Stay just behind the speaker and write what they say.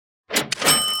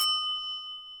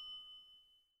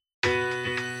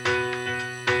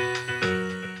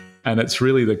And it's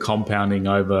really the compounding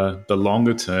over the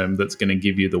longer term that's going to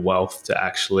give you the wealth to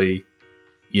actually,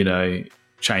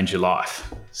 change your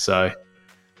life. So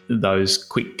those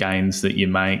quick gains that you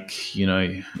make,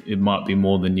 it might be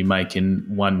more than you make in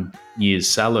 1 year's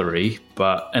salary,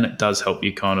 and it does help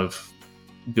you kind of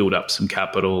build up some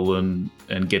capital and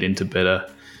get into better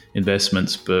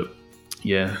investments. But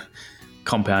yeah,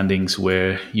 compounding's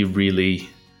where you really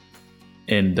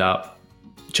end up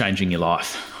changing your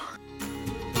life.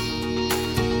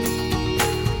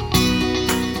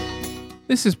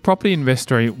 This is Property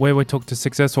Investory, where we talk to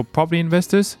successful property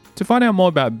investors to find out more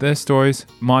about their stories,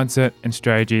 mindset, and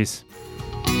strategies.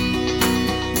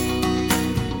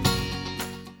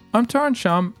 I'm Taran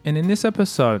Shum, and in this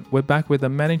episode, we're back with the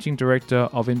Managing Director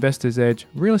of Investors Edge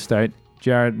Real Estate,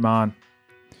 Jarrad Mahon.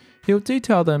 He'll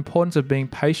detail the importance of being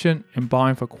patient and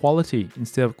buying for quality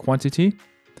instead of quantity.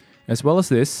 As well as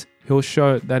this, he'll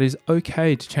show that it's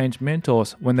okay to change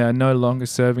mentors when they are no longer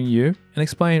serving you and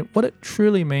explain what it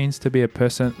truly means to be a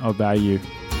person of value.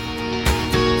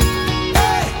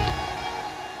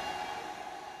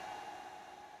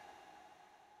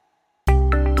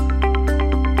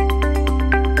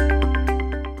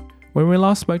 When we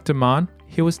last spoke to Mahon,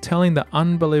 he was telling the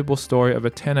unbelievable story of a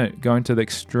tenant going to the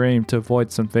extreme to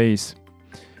avoid some fees.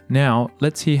 Now,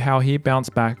 let's hear how he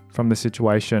bounced back from the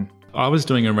situation. I was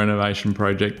doing a renovation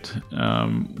project,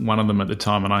 one of them at the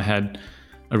time, and I had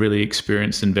a really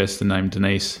experienced investor named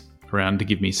Denise around to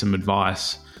give me some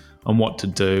advice on what to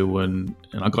do. And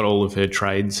I got all of her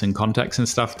trades and contacts and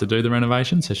stuff to do the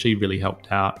renovation, so she really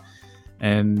helped out.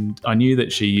 And I knew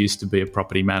that she used to be a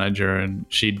property manager and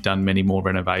she'd done many more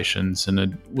renovations, and it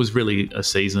was really a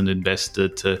seasoned investor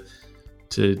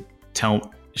to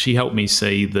tell. She helped me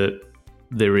see that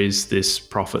there is this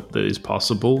profit that is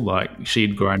possible. Like,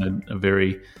 she'd grown a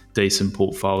very decent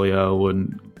portfolio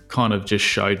and kind of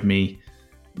just gave me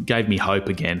hope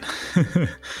again.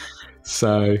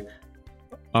 So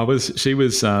she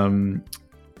was going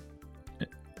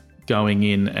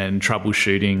in and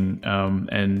troubleshooting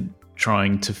and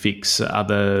trying to fix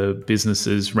other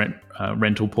businesses'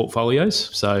 rental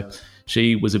portfolios. So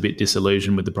she was a bit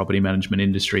disillusioned with the property management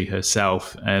industry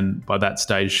herself, and by that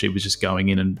stage she was just going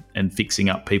in and fixing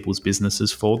up people's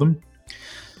businesses for them.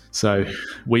 So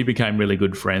we became really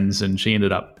good friends, and she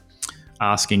ended up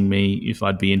asking me if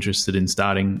I'd be interested in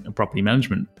starting a property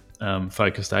management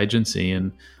focused agency,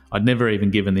 and I'd never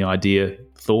even given the idea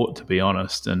thought, to be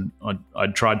honest. And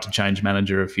I'd tried to change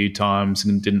manager a few times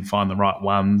and didn't find the right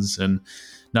ones, and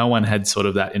no one had sort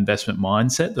of that investment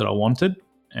mindset that I wanted.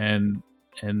 And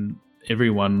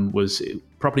everyone was,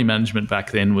 property management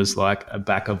back then was like a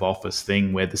back of office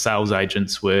thing where the sales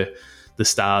agents were the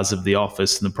stars of the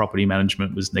office and the property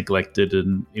management was neglected,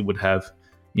 and it would have,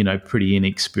 pretty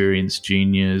inexperienced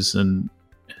juniors, and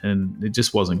it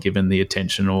just wasn't given the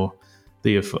attention or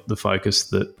the focus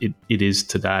that it is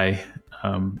today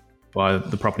by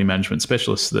the property management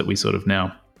specialists that we sort of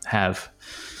now have.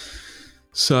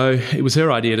 So it was her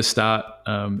idea to start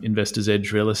Investors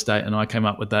Edge Real Estate, and I came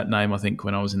up with that name, I think,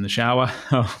 when I was in the shower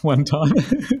one time,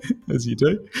 as you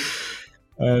do.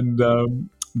 And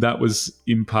that was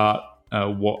in part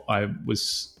what I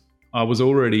was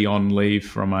already on leave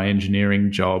from my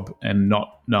engineering job and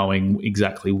not knowing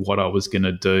exactly what I was going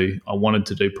to do. I wanted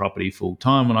to do property full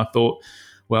time, and I thought,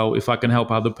 well, if I can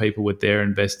help other people with their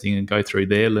investing and go through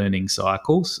their learning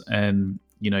cycles and,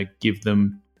 give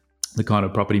them the kind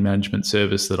of property management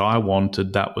service that I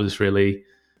wanted, that was really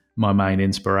my main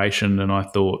inspiration. And I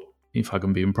thought, if I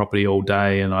can be in property all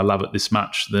day and I love it this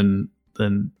much, then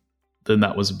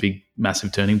that was a big,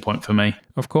 massive turning point for me.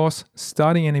 Of course,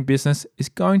 starting any business is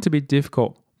going to be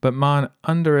difficult, but Mahon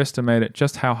underestimated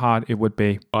just how hard it would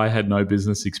be. I had no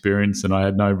business experience, and I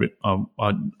had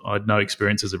no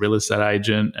experience as a real estate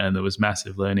agent, and there was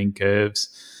massive learning curves,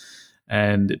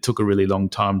 and it took a really long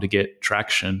time to get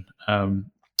traction.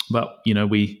 But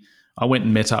I went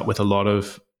and met up with a lot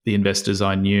of the investors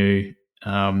I knew,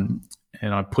 and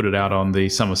I put it out on the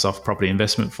Summersoft property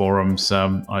investment forums.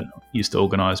 I used to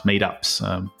organise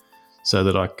meetups so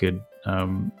that I could,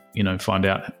 find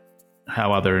out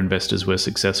how other investors were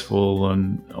successful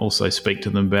and also speak to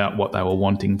them about what they were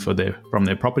wanting from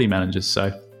their property managers.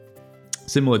 So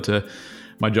similar to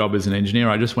my job as an engineer,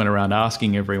 I just went around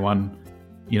asking everyone,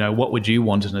 what would you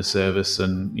want in a service,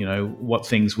 and, what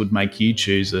things would make you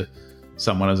choose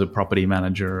someone as a property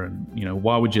manager, and,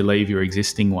 why would you leave your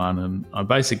existing one? And I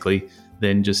basically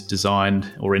then just designed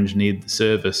or engineered the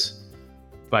service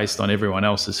based on everyone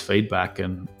else's feedback.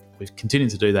 And we've continued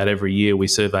to do that every year. We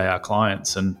survey our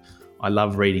clients, and I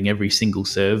love reading every single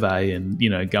survey and,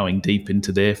 going deep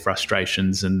into their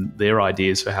frustrations and their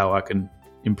ideas for how I can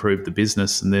improve the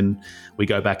business. And then we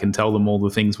go back and tell them all the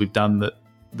things we've done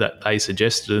that they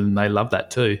suggested, and they love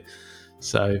that too.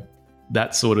 So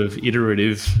that sort of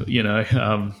iterative,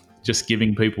 just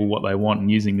giving people what they want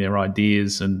and using their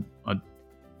ideas. And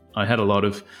I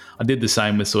did the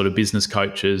same with sort of business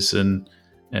coaches and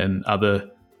other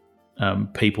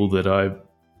people that I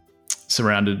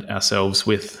surrounded ourselves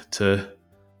with to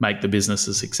make the business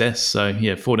a success. So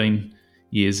 14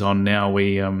 years on now,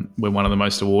 we're one of the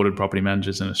most awarded property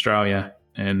managers in Australia,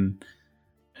 and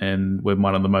we're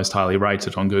one of the most highly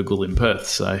rated on Google in Perth.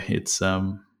 So it's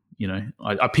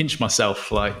I pinch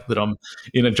myself like that I'm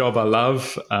in a job I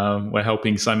love. We're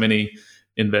helping so many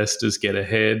investors get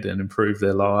ahead and improve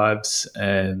their lives,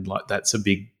 and like that's a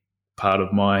big part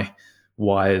of my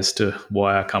why as to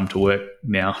why I come to work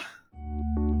now.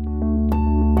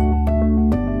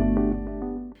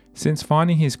 Since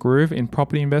finding his groove in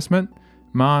property investment,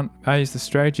 Mahon values the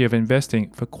strategy of investing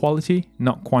for quality,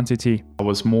 not quantity. I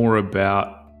was more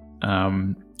about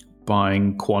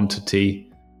buying quantity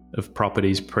of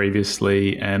properties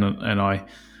previously, and I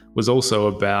was also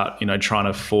about trying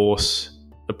to force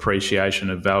appreciation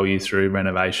of value through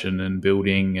renovation and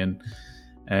building,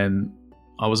 and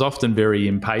I was often very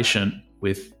impatient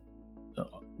with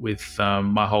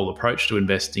my whole approach to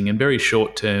investing and very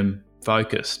short-term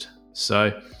focused.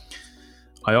 So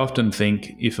I often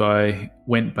think if I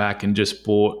went back and just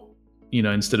bought,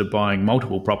 instead of buying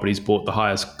multiple properties, bought a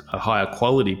higher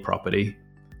quality property,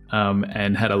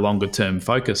 and had a longer term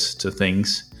focus to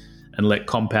things and let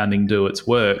compounding do its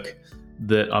work,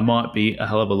 that I might be a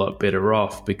hell of a lot better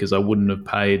off, because I wouldn't have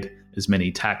paid as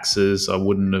many taxes. I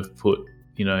wouldn't have put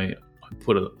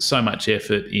so much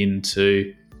effort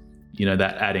into,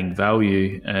 that adding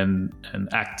value and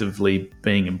actively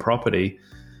being in property.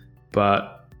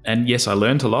 And yes, I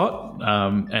learned a lot,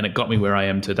 and it got me where I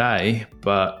am today,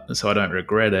 so I don't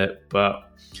regret it. But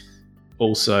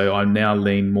also, I now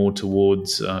lean more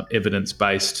towards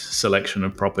evidence-based selection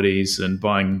of properties and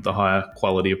buying the higher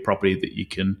quality of property that you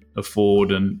can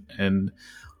afford, and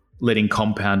letting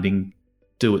compounding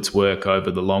do its work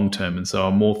over the long term. And so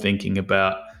I'm more thinking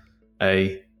about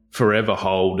a forever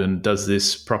hold, and does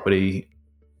this property,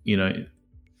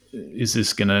 is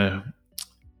this going to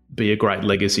be a great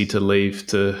legacy to leave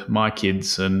to my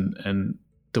kids, and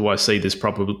do I see this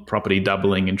property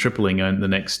doubling and tripling in the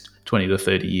next 20 to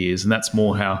 30 years? And that's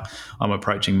more how I'm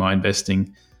approaching my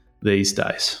investing these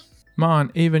days.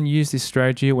 Mahon even used this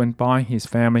strategy when buying his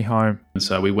family home. And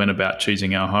so we went about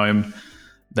choosing our home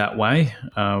that way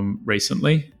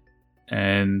recently,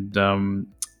 and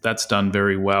that's done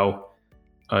very well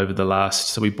over the last.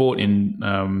 So we bought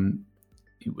in,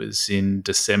 it was in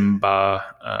December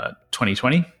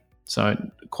 2020, so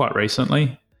quite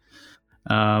recently.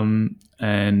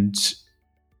 And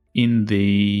in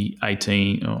the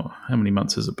 18, how many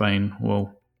months has it been?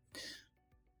 Well,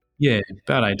 yeah,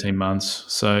 about 18 months.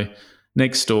 So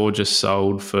next door just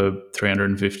sold for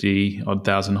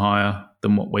 350,000 higher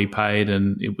than what we paid.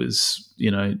 And it was,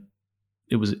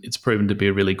 it's proven to be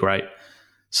a really great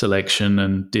selection,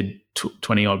 and did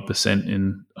 20%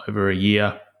 in over a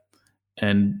year.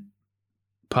 And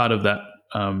part of that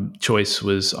choice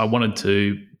was I wanted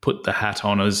to put the hat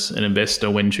on as an investor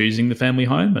when choosing the family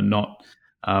home, and not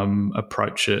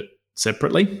approach it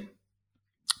separately.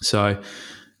 So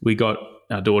we got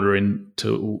our daughter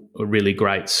into a really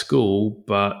great school,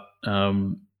 but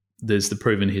there's the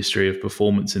proven history of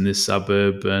performance in this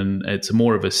suburb, and it's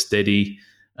more of a steady,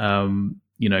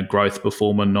 growth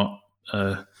performer, not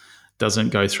doesn't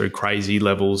go through crazy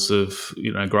levels of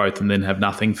growth and then have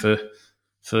nothing for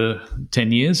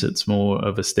 10 years. It's more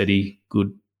of a steady,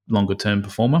 good, longer term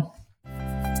performer.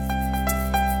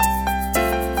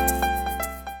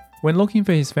 When looking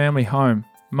for his family home,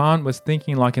 Mahon was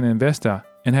thinking like an investor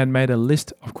and had made a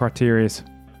list of criteria.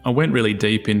 I went really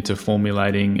deep into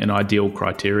formulating an ideal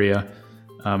criteria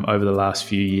over the last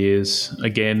few years.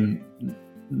 Again,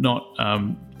 not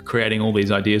creating all these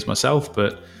ideas myself,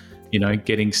 but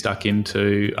getting stuck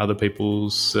into other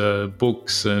people's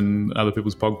books and other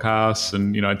people's podcasts,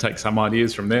 and take some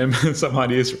ideas from them, some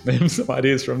ideas from them, some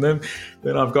ideas from them.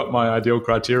 Then I've got my ideal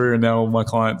criteria, and now all my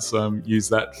clients use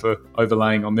that for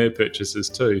overlaying on their purchases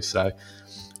too. So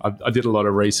I did a lot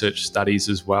of research studies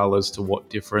as well as to what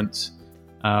difference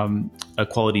a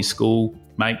quality school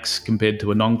makes compared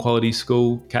to a non-quality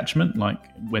school catchment, like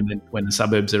when the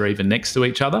suburbs are even next to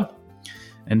each other.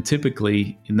 And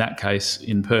typically, in that case,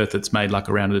 in Perth, it's made like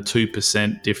around a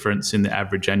 2% difference in the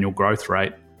average annual growth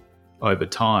rate over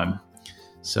time.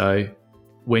 So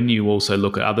when you also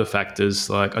look at other factors,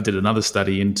 like I did another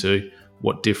study into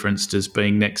what difference does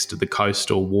being next to the coast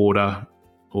or water,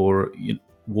 or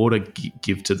water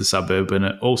give to the suburb, and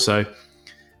it also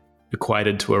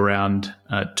equated to around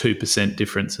 2%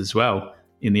 difference as well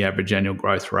in the average annual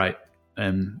growth rate.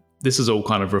 And this is all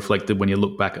kind of reflected when you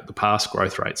look back at the past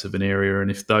growth rates of an area.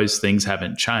 And if those things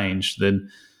haven't changed,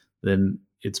 then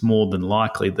it's more than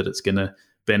likely that it's going to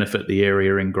benefit the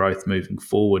area in growth moving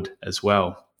forward as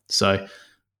well. So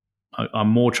I'm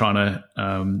more trying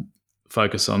to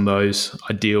focus on those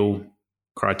ideal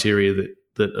criteria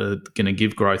that are going to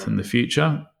give growth in the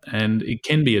future. And it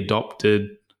can be adopted,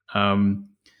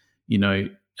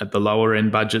 at the lower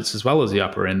end budgets as well as the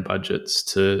upper end budgets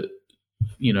to,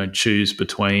 choose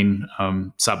between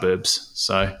suburbs.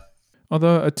 So,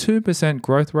 although a 2%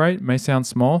 growth rate may sound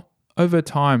small, over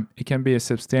time it can be a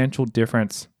substantial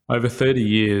difference. Over 30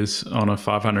 years on a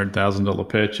 $500,000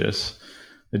 purchase,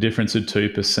 the difference of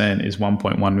 2% is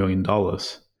 $1.1 million.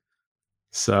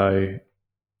 So,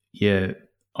 yeah,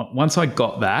 once I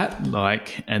got that,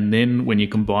 and then when you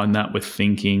combine that with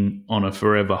thinking on a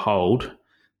forever hold,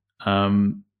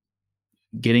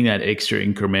 getting that extra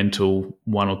incremental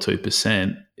 1 or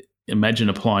 2%, imagine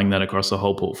applying that across the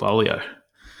whole portfolio.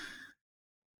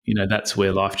 That's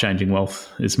where life-changing wealth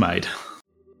is made.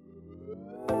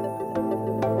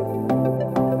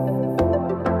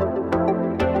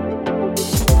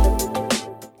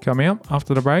 Coming up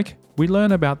after the break, we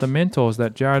learn about the mentors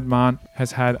that Jarrad Mahon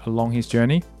has had along his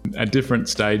journey. At different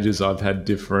stages, I've had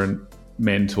different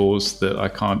mentors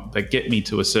that get me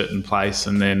to a certain place,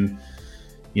 and then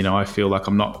I feel like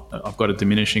I've got a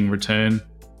diminishing return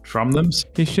from them.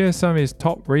 He shares some of his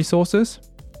top resources.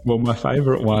 Well, my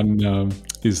favourite one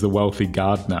is The Wealthy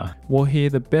Gardener. We'll hear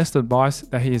the best advice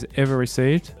that he has ever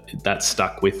received. That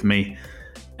stuck with me,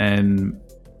 and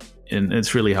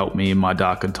it's really helped me in my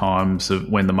darker times of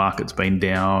when the market's been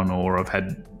down or I've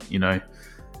had,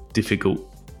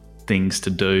 difficult things to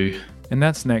do. And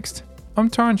that's next. I'm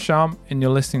Taryn Shum, and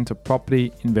you're listening to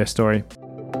Property Investory.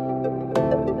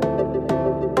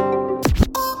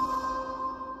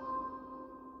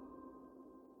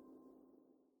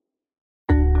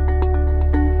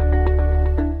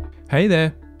 Hey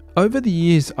there. Over the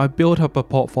years, I built up a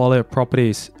portfolio of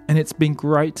properties, and it's been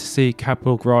great to see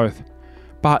capital growth.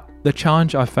 But the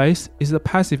challenge I face is the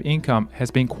passive income has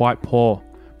been quite poor,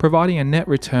 providing a net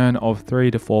return of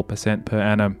 3 to 4% per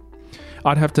annum.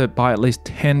 I'd have to buy at least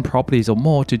 10 properties or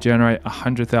more to generate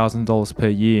 $100,000 per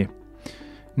year.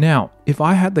 Now, if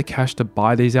I had the cash to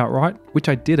buy these outright, which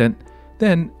I didn't,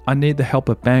 then I need the help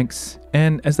of banks,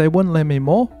 and as they wouldn't lend me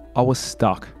more, I was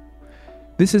stuck.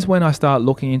 This is when I start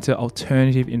looking into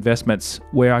alternative investments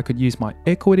where I could use my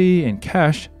equity and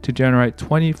cash to generate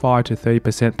 25 to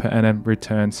 30% per annum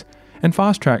returns and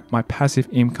fast track my passive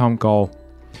income goal.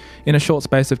 In a short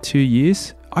space of 2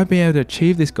 years, I've been able to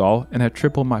achieve this goal and have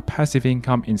tripled my passive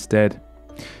income instead.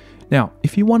 Now,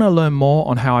 if you want to learn more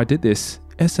on how I did this,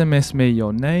 SMS me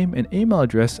your name and email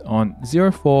address on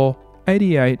 04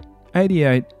 88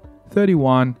 88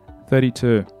 31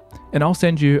 32. And I'll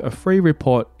send you a free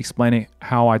report explaining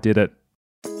how I did it.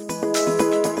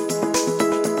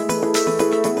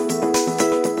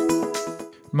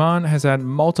 Mahon has had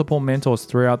multiple mentors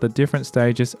throughout the different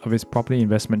stages of his property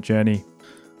investment journey.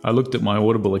 I looked at my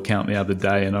Audible account the other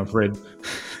day and I've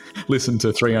listened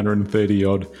to 330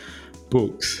 odd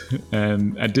books,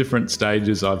 and at different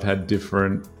stages I've had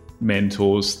different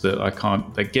mentors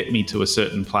that get me to a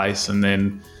certain place, and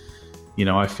then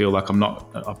I feel like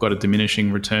I've got a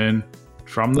diminishing return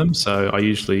from them. So I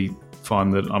usually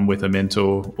find that I'm with a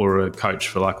mentor or a coach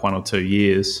for 1 or 2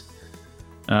 years.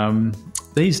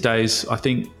 These days, I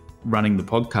think running the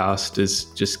podcast is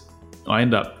just, I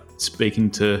end up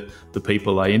speaking to the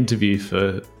people I interview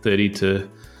for 30 to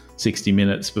 60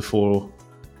 minutes before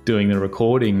doing the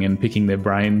recording and picking their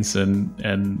brains.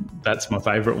 And that's my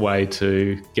favorite way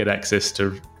to get access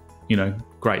to,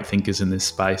 great thinkers in this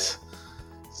space.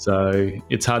 So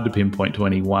it's hard to pinpoint to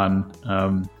anyone,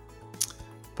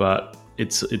 but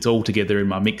it's all together in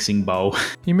my mixing bowl.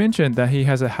 He mentioned that he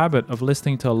has a habit of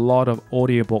listening to a lot of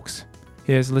audiobooks.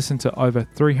 He has listened to over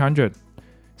 300.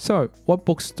 So what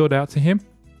books stood out to him?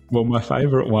 Well, my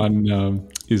favourite one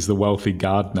is The Wealthy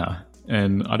Gardener,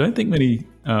 and I don't think many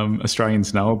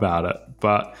Australians know about it,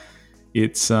 but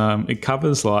it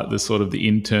covers the sort of the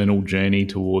internal journey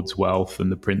towards wealth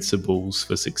and the principles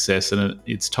for success, and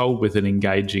it's told with an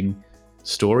engaging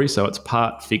story. So it's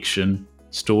part fiction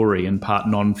story and part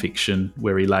non-fiction,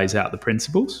 where he lays out the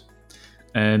principles.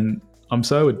 And I'm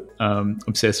so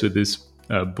obsessed with this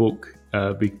book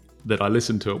that I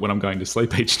listen to it when I'm going to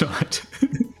sleep each night.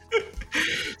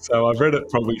 So I've read it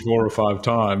probably 4 or 5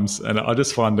 times, and I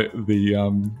just find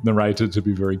the narrator to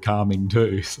be very calming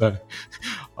too. So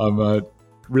I'm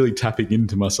really tapping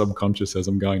into my subconscious as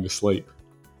I'm going to sleep.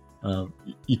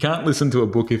 You can't listen to a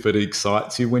book if it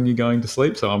excites you when you're going to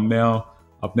sleep. So I've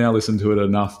now listened to it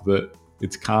enough that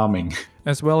it's calming.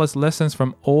 As well as lessons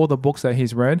from all the books that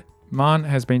he's read, Mahon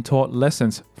has been taught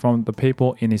lessons from the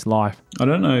people in his life. I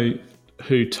don't know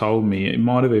who told me, it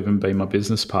might have even been my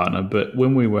business partner, but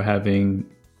when we were having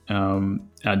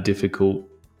our difficult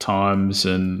times,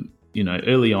 and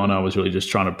early on I was really just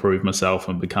trying to prove myself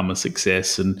and become a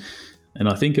success, and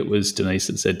I think it was Denise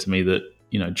that said to me that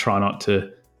try not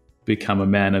to become a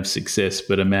man of success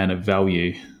but a man of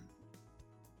value.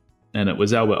 And it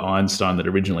was Albert Einstein that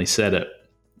originally said it,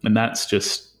 and that's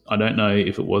just, I don't know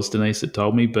if it was Denise that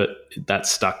told me, but that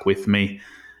stuck with me,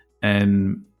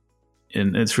 and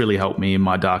it's really helped me in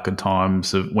my darker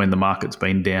times of when the market's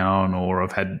been down or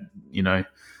I've had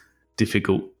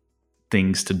difficult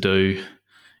things to do.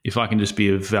 If I can just be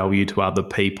of value to other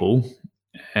people,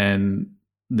 and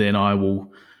then I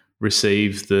will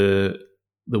receive the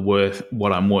worth,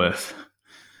 what I'm worth.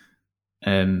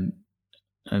 And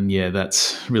yeah,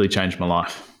 that's really changed my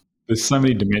life. There's so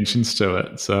many dimensions to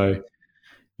it. So,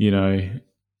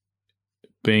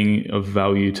 being of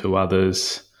value to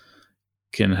others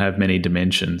can have many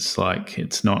dimensions. Like,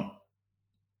 it's not,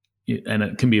 and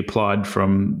it can be applied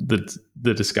from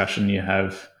the discussion you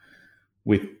have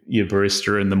with your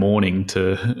barista in the morning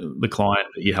to the client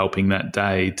that you're helping that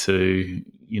day to,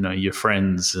 your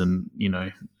friends and,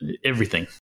 everything.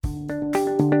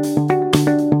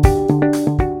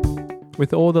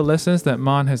 With all the lessons that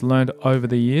Mahon has learned over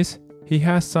the years, he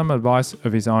has some advice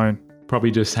of his own.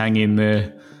 Probably just hang in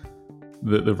there.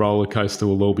 The roller coaster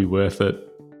will all be worth it,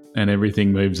 and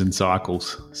everything moves in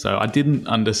cycles. So I didn't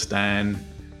understand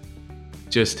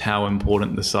just how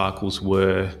important the cycles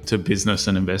were to business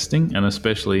and investing, and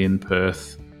especially in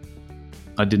Perth.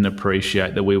 I didn't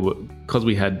appreciate that because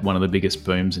we had one of the biggest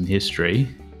booms in history,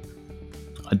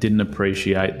 I didn't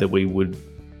appreciate that we would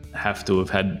have to have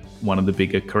had one of the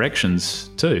bigger corrections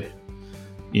too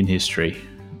in history.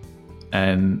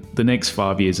 And the next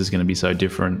 5 years is going to be so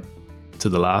different to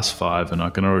the last 5, and I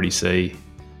can already see,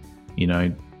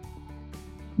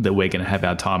 that we're going to have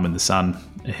our time in the sun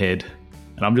ahead.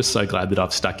 And I'm just so glad that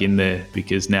I've stuck in there,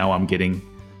 because now I'm getting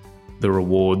the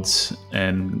rewards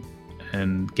and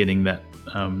getting that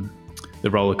the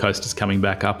roller coaster's coming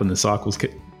back up and the cycle's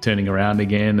turning around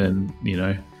again. And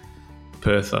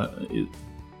Perth,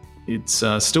 it's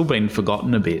still been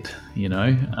forgotten a bit,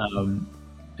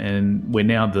 and we're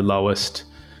now the lowest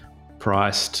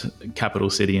priced capital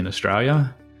city in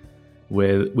Australia,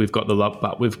 where we've got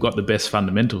the best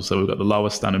fundamentals. So we've got the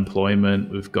lowest unemployment,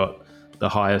 we've got the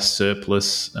highest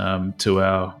surplus to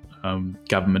our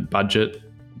government budget.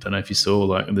 I don't know if you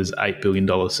saw, there's $8 billion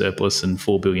surplus and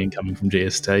 $4 billion coming from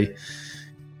GST.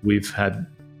 We've had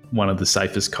one of the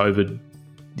safest COVID,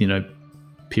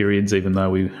 periods, even though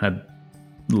we had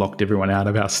locked everyone out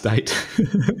of our state.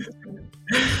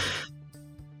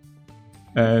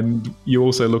 And you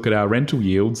also look at our rental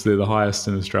yields, they're the highest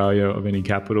in Australia of any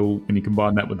capital. When you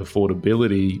combine that with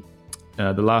affordability,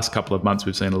 the last couple of months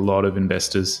we've seen a lot of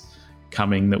investors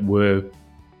coming that were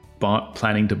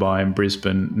planning to buy in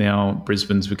Brisbane. Now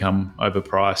Brisbane's become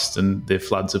overpriced and their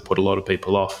floods have put a lot of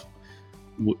people off.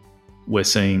 We're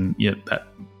seeing that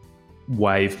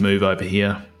wave move over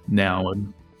here now,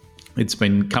 and it's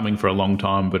been coming for a long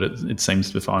time, but it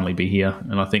seems to finally be here.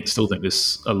 And I still think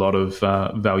there's a lot of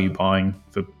value buying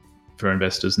for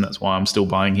investors, and that's why I'm still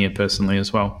buying here personally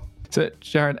as well. So,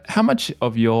 Jarrad, how much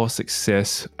of your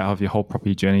success out of your whole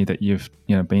property journey that you've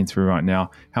been through right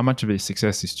now, how much of your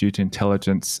success is due to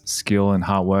intelligence, skill, and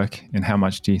hard work, and how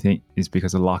much do you think is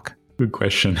because of luck? Good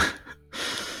question.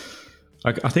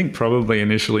 I think probably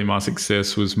initially my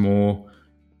success was more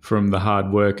from the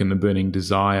hard work and the burning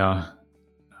desire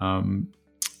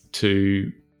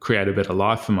to create a better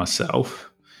life for myself.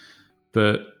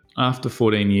 But after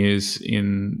 14 years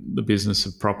in the business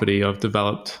of property, I've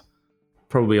developed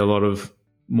probably a lot of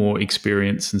more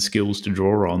experience and skills to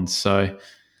draw on. So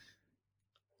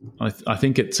I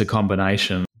think it's a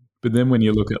combination. But then when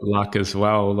you look at luck as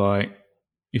well,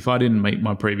 if I didn't meet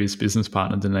my previous business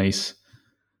partner, Denise,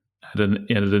 at an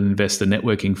investor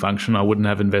networking function, I wouldn't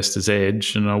have Investors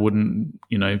Edge, and I wouldn't,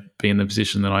 be in the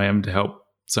position that I am to help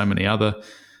so many other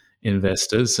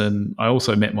investors. And I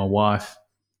also met my wife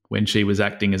when she was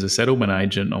acting as a settlement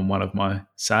agent on one of my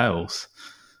sales.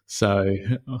 So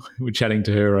we're chatting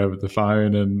to her over the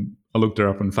phone, and I looked her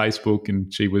up on Facebook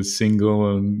and she was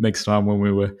single. And next time when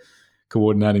we were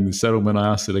coordinating the settlement, I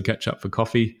asked her to catch up for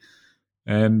coffee,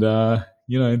 and,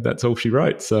 that's all she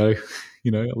wrote. So,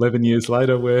 11 years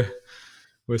later,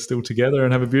 we're still together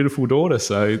and have a beautiful daughter.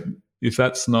 So if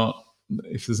that's not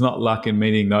luck in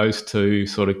meeting those two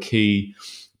sort of key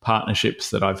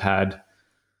partnerships that I've had,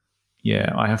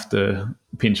 yeah, I have to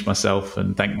pinch myself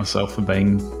and thank myself for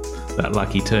being that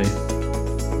lucky too.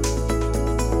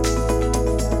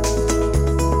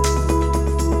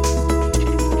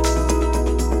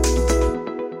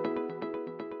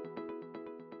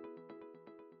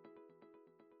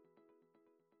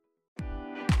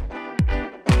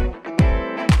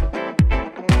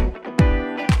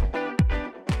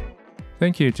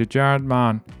 Thank you to Jarrad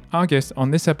Mahon, our guest on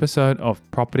this episode of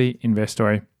Property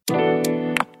Investory.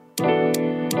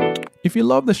 If you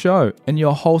love the show and you're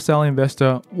a wholesale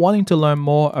investor wanting to learn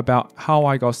more about how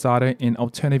I got started in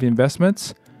alternative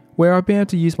investments, where I've been able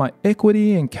to use my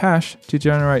equity and cash to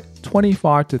generate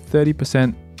 25 to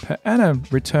 30% per annum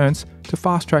returns to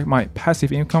fast track my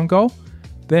passive income goal,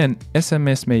 then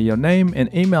SMS me your name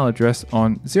and email address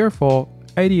on 04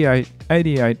 88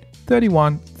 88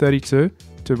 31 32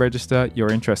 to register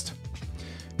your interest.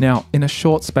 Now, in a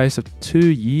short space of 2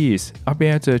 years, I've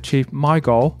been able to achieve my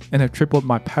goal and have tripled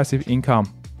my passive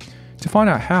income. To find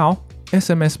out how,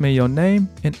 SMS me your name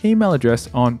and email address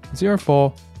on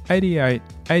 04 88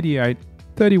 88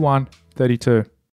 31 32.